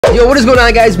Yo, what is going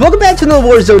on, guys? Welcome back to another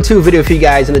Warzone 2 video for you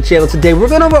guys on the channel. Today we're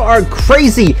going over our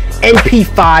crazy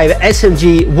MP5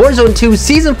 SMG Warzone 2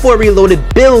 Season 4 Reloaded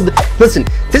build. Listen,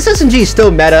 this SMG is still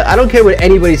meta. I don't care what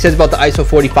anybody says about the ISO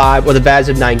 45 or the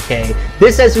WARZONE 9K.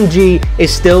 This SMG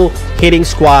is still hitting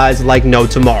squads like no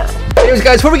tomorrow. Anyways,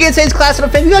 guys, before we get into today's class,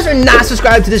 if you guys are not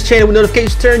subscribed to this channel with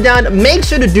notifications turned down, make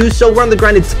sure to do so. We're on the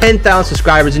grind to 10,000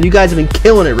 subscribers, and you guys have been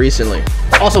killing it recently.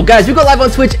 Also, guys, we go live on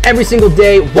Twitch every single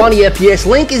day, 1 FPS.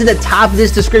 Link is in the top of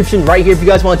this description right here if you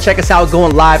guys want to check us out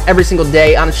going live every single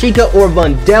day on 𝐁𝐔𝐒𝐒 or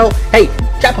𝐈𝐍𝐸. Hey,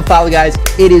 drop a follow, guys.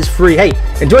 It is free. Hey,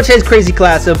 enjoy today's crazy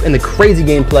class up and the crazy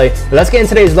gameplay. Let's get into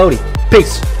today's loading.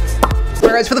 Peace.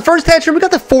 Alright, guys, for the first attachment, we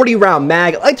got the 40-round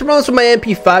mag. I like to run this with my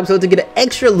MP5 so to get an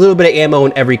extra little bit of ammo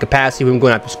in every capacity when I'm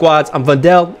going after squads on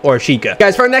𝐈𝐍𝐸 or 𝐁𝐔𝐒𝐒.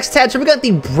 Guys, for our next attachment, we got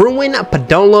the Bruin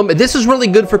Pedolum. This is really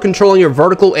good for controlling your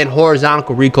vertical and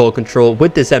horizontal recoil control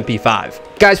with this MP5.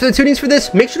 Guys, for the tunings for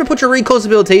this, make sure to put your recoil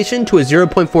stabilization to a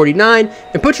 0.49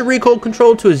 and put your recoil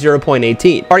control to a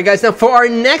 0.18. Alright, guys, now for our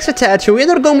next attachment, we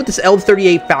ended up going with this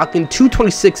L38 Falcon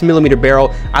 226mm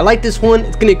barrel. I like this one.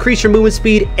 It's going to increase your movement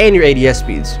speed and your ADS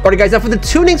speeds. Alright, guys, now for the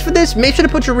tunings for this, make sure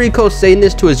to put your recoil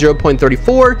steadiness to a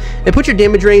 0.34 and put your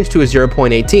damage range to a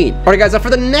 0.18. Alright, guys, now for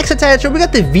the next attachment, we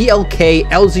got the VLK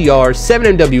LZR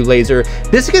 7MW laser.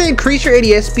 This is going to increase your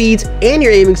ADS speeds and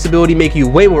your aiming stability, make you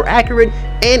way more accurate,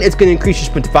 and it's going to increase your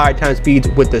sprint to fire time speeds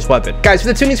with this weapon. Guys, for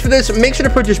the tunings for this, make sure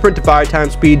to put your sprint to fire time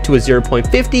speed to a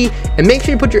 0.50 and make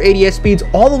sure you put your ADS speeds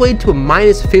all the way to a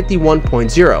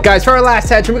 -51.0. Guys, for our last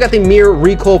attachment, we got the Mirror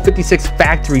Recoil 56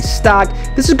 factory stock.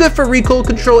 This is good for recoil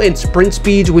control and sprint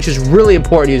speeds, which is really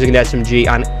important using an SMG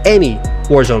on any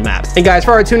Warzone maps. And guys,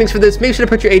 for our tunings for this, make sure to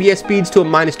put your ADS speeds to a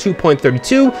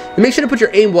 -2.32 and make sure to put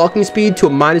your aim walking speed to a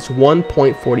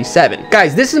 -1.47.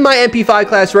 Guys, this is my MP5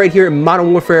 class right here in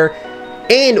Modern Warfare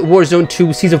and Warzone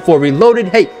 2 Season 4 Reloaded.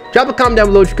 Hey, drop a comment down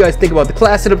below what you guys think about the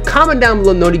class setup. Comment down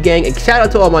below, Noti Gang, and shout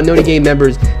out to all my Noti Gang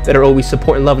members that are always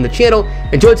supporting and loving the channel.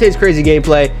 Enjoy today's crazy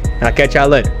gameplay, and I'll catch y'all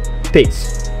later.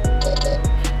 Peace.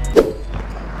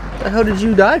 What the hell did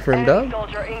you die from, dog?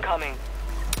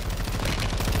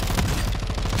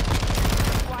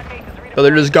 Oh, they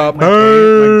just got my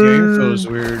game feels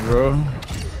weird, bro.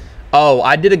 Oh,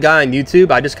 I did a guy on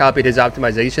YouTube. I just copied his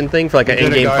optimization thing for like an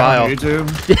in-game file. On YouTube?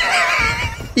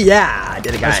 Yeah, I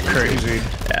did a guy. That's crazy.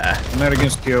 Yeah. I'm not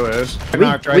against KOS.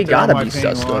 We gotta be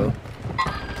sus though.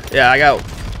 Yeah, I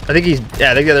think he's.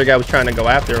 Yeah, I think the other guy was trying to go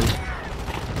after him.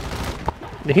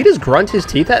 Did he just grunt his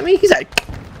teeth at me? He's like,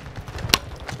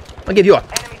 I'll give you a.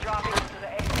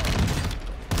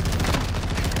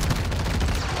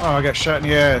 Oh, I got shot in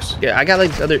the ass. Yeah, I got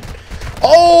like this other.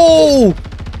 Oh!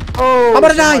 Oh! I'm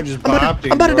about to die.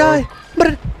 I'm about to die.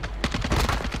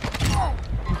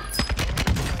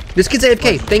 This kid's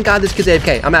AFK. Thank God this kid's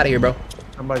AFK. I'm out of here, bro.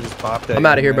 Somebody just popped that. I'm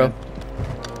out of here, bro.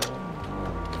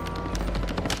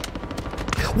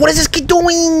 What is this kid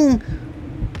doing?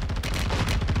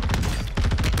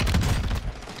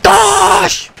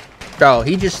 Gosh! Bro,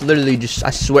 he just literally just, I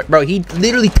swear, bro, he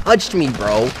literally touched me,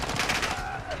 bro.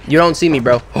 You don't see me,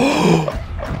 bro.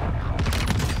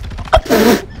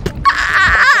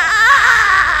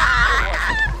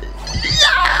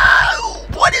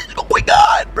 What is going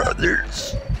on,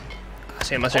 brothers? I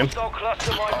see him, I see him.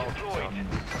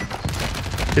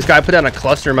 This guy put down a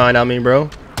cluster mine on me, bro.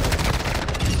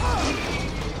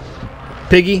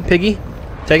 Piggy,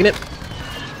 taking it.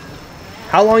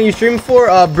 How long are you streaming for?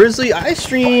 Brizzly, I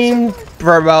stream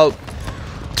for about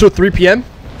till 3 p.m.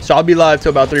 So I'll be live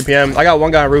till about 3 p.m. I got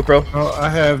one guy on roof, bro. Oh, I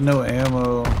have no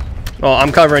ammo. Oh,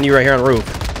 I'm covering you right here on the roof.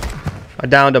 I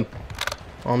downed him.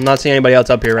 I'm not seeing anybody else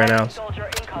up here right now.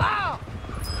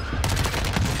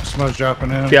 Smoke's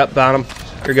dropping in. Yep, found him.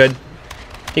 You're good.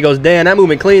 He goes, damn, that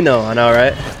movement clean though. I know,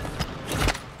 right?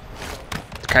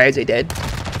 Crazy, dead.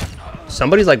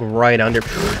 Somebody's like right under.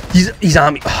 He's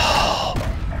on me. Oh.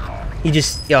 He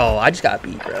just, yo, I just got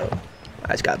beat, bro.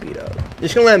 I just got beat up. You're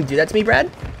just gonna let him do that to me, Brad?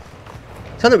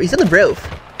 He's on the roof.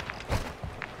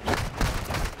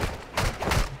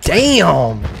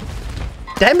 Damn.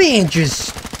 That man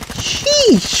just,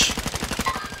 sheesh.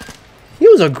 He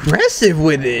was aggressive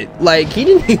with it. Like, he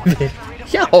didn't even,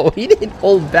 yo, he didn't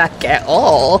hold back at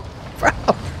all, bro.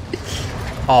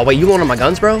 Oh, wait, you want on my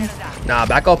guns, bro? Nah,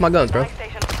 back off my guns, bro.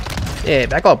 Yeah,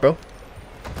 back off, bro.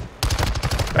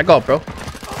 Back off, bro.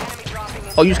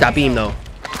 Oh, you just got beamed, though.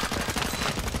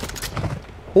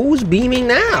 Who's beaming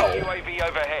now?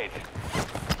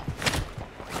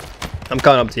 I'm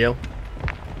coming up to you.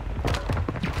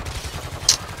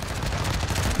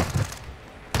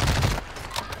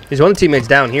 There's one of the teammates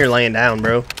down here laying down,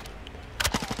 bro.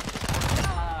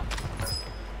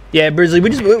 Yeah, Brizzly,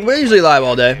 we're usually live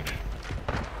all day.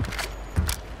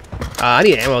 I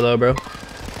need ammo though, bro.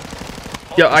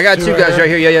 Yo, I got two guys right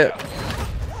here. Yeah.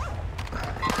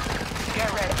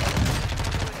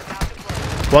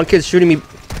 One kid's shooting me.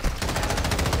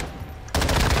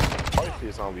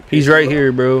 He's right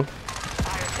here, bro.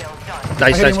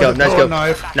 Nice kill.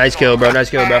 Nice kill,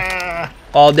 bro.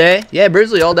 All day? Yeah,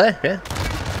 Grizzly all day. Yeah.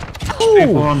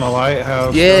 People on the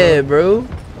lighthouse. Yeah, bro.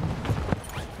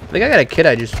 I think I got a kid.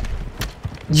 I just.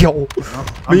 Yo,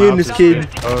 me and this kid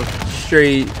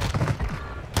straight.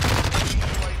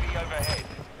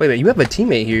 Wait a minute, you have a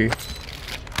teammate here.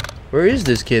 Where is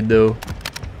this kid though?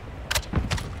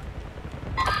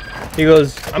 He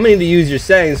goes, I'm gonna need to use your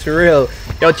settings for real.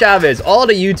 Yo, Chavez, all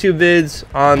the YouTube vids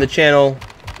on the channel,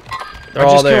 they're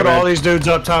all there, I just killed man. all these dudes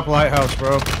up top lighthouse,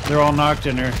 bro. They're all knocked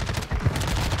in there.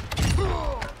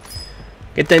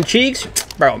 Get them cheeks,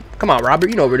 bro. Come on, Robert,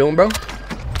 you know what we're doing, bro.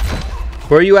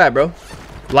 Where are you at, bro?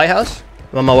 Lighthouse?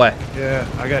 I'm on my way. Yeah,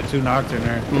 I got 2 knocked in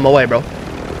there. I'm on my way, bro.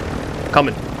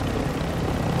 Coming.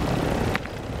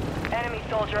 Enemy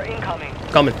soldier incoming.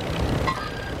 Coming.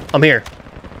 I'm here.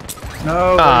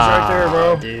 No, he's right there,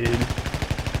 bro. Dude.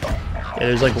 Yeah,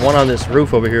 there's like one on this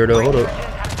roof over here, though. Hold up.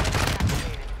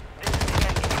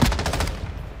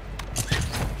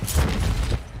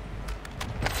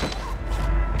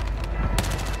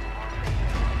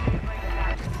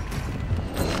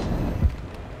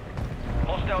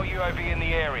 Hostile UAV in the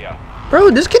area.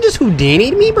 Bro, this kid just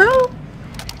Houdini'd me, bro. Your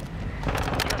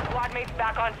squad mates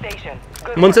back on station.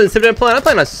 Good One said I'm playing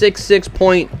a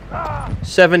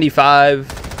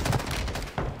 66.75.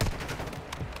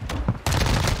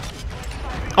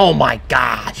 Oh my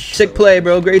gosh. Sick play,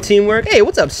 bro. Great teamwork. Hey,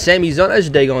 what's up, Sammy Zone? How's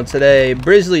your day going today?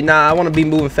 Brizzly, nah, I want to be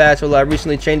moving fast. Well, I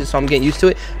recently changed it, so I'm getting used to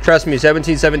it. Trust me,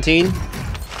 1717.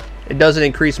 It doesn't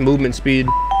increase movement speed.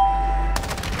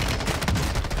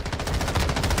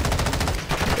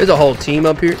 There's a whole team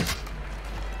up here.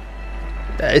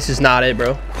 This is not it,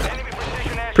 bro.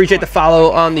 Appreciate the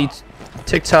follow on the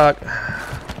TikTok.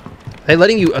 They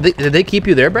letting you? Did they keep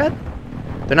you there, Brad?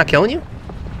 They're not killing you?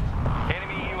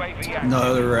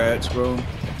 No, they're rats, bro.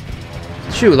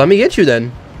 Shoot, let me get you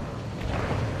then.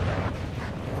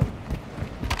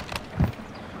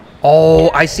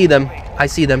 Oh, I see them. I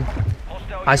see them.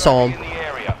 I saw him.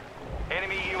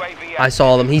 I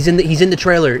saw them. He's in the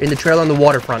trailer. In the trailer on the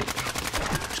waterfront.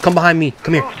 Just come behind me.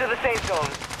 Come here.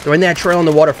 They're in that trailer on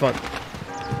the waterfront.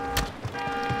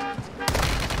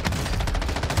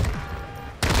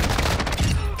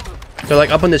 They're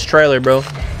like up in this trailer, bro.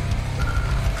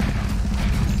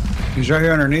 He's right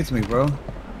here underneath me, bro.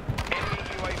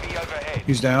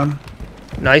 He's down.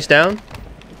 Nice down.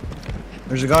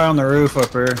 There's a guy on the roof up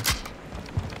here.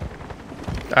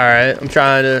 Alright, I'm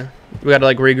trying to... We gotta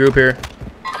like regroup here.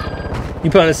 You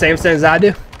put on the same stand as I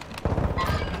do?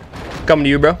 Coming to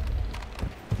you, bro.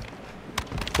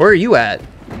 Where are you at?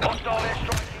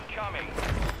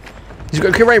 He's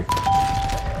going right...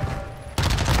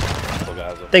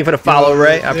 Thank you for the follow,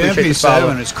 Ray. I appreciate the follow.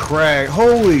 The MP5 is cracked.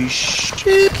 Holy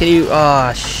shit. Can you...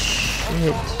 Ah,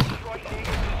 shit.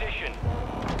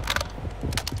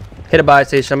 Hit a buy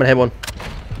station. I'm gonna hit one.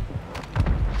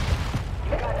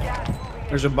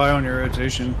 There's a buy on your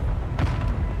rotation.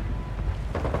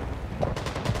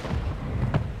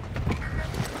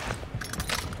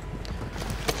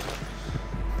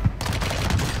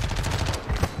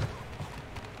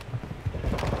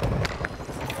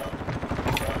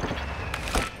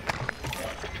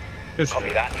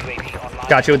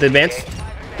 Got you with advance.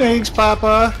 Thanks,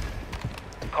 Papa.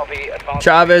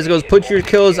 Chavez goes, put your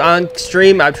kills on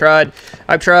stream. I've tried.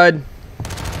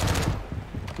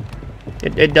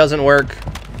 It doesn't work.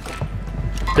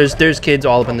 There's kids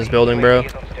all up in this building, bro.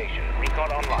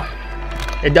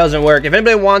 It doesn't work. If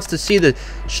anybody wants to see the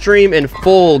stream in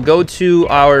full, go to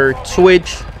our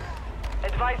Twitch.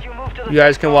 You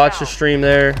guys can watch the stream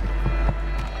there.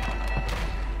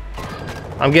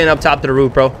 I'm getting up top to the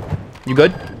roof, bro. You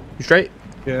good? You straight?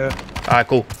 Yeah. Alright,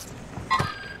 cool.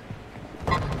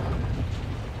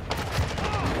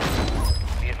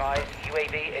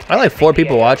 I like 4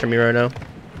 people watching me right now.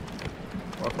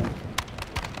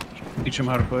 Teach them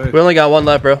how to play. We only got 1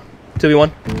 left, bro. 2v1.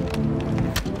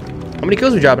 How many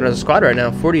kills are we dropping as a squad right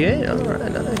now? 48?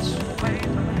 Alright, nice.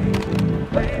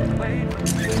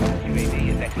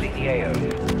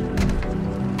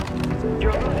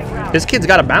 This kid's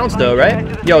got a bounce though,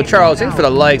 right? Yo, Charles, thanks for the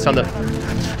likes on the...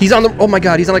 He's on the... Oh my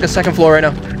god, he's on like a 2nd floor right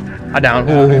now. I down.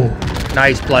 Ooh,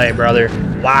 nice play, brother.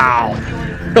 Wow.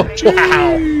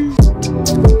 Wow.